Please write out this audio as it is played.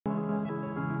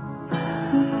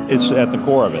It's at the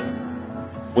core of it.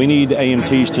 We need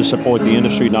AMTs to support the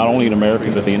industry, not only in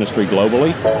America, but the industry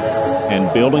globally.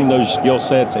 And building those skill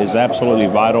sets is absolutely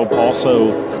vital.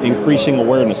 Also, increasing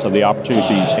awareness of the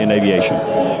opportunities in aviation.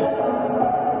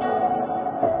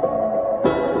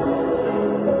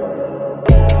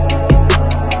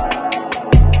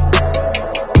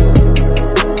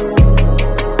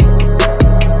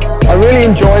 I really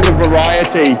enjoy the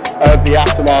variety of the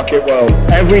aftermarket world.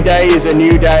 Every day is a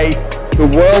new day. The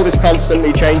world is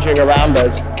constantly changing around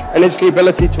us, and it's the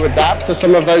ability to adapt to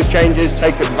some of those changes,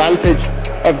 take advantage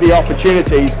of the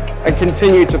opportunities, and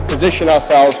continue to position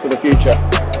ourselves for the future.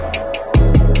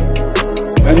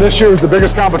 And this year is the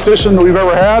biggest competition that we've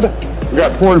ever had. We've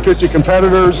got 450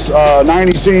 competitors,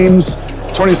 90 teams,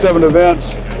 27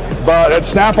 events. But at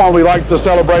Snap-on, we like to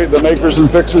celebrate the makers and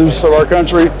fixers of our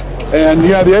country. And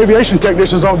yeah, the aviation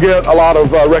technicians don't get a lot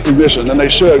of recognition, and they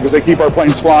should, because they keep our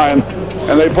planes flying,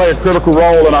 and they play a critical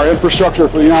role in our infrastructure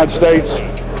for the United States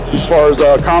as far as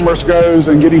commerce goes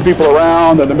and getting people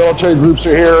around, and the military groups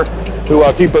are here who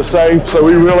keep us safe. So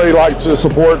we really like to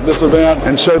support this event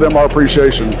and show them our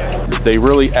appreciation. They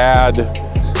really add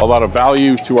a lot of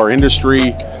value to our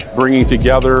industry, bringing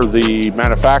together the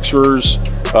manufacturers,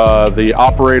 the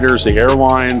operators, the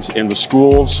airlines, and the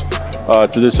schools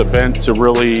to this event to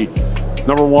really,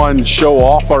 number one, show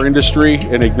off our industry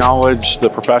and acknowledge the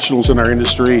professionals in our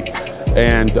industry,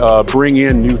 and bring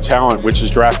in new talent, which is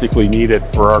drastically needed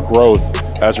for our growth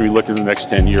as we look at the next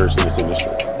 10 years in this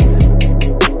industry.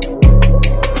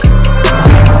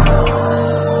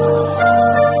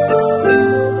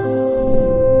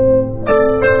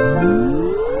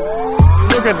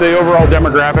 Look at the overall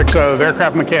demographics of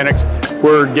aircraft mechanics.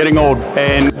 We're getting old,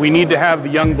 and we need to have the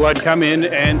young blood come in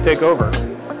and take over.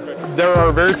 There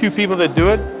are very few people that do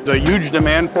it. There's a huge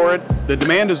demand for it. The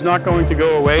demand is not going to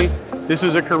go away. This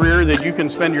is a career that you can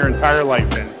spend your entire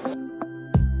life in.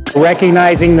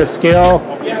 Recognizing the skill,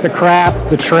 the craft,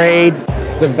 the trade,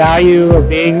 the value of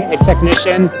being a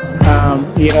technician,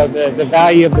 the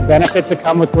value of the benefits that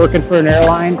come with working for an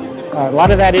airline. A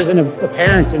lot of that isn't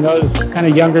apparent in those kind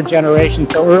of younger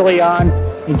generations. So early on,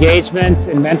 engagement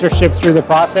and mentorship through the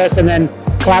process, and then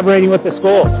collaborating with the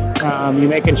schools. You're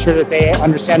making sure that they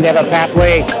understand they have a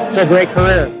pathway to a great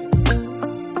career.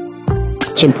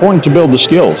 It's important to build the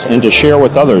skills and to share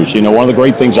with others. You know, one of the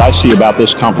great things I see about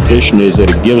this competition is that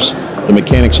it gives the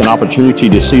mechanics an opportunity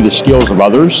to see the skills of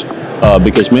others,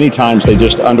 because many times they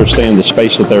just understand the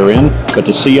space that they're in, but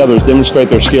to see others demonstrate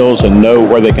their skills and know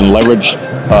where they can leverage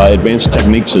advanced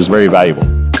techniques is very valuable.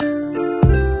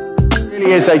 It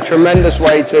really is a tremendous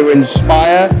way to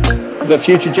inspire the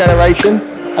future generation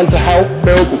and to help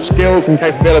build the skills and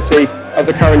capability of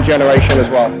the current generation as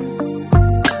well.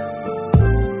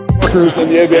 Workers in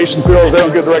the aviation fields, they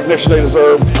don't get the recognition they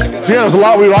deserve. So yeah, there's a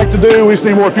lot we like to do. We just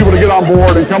need more people to get on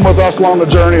board and come with us along the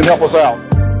journey and help us out.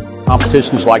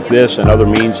 Competitions like this and other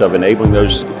means of enabling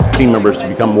those team members to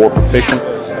become more proficient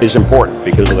is important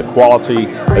because of the quality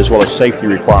as well as safety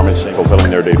requirements in fulfilling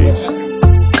their duties.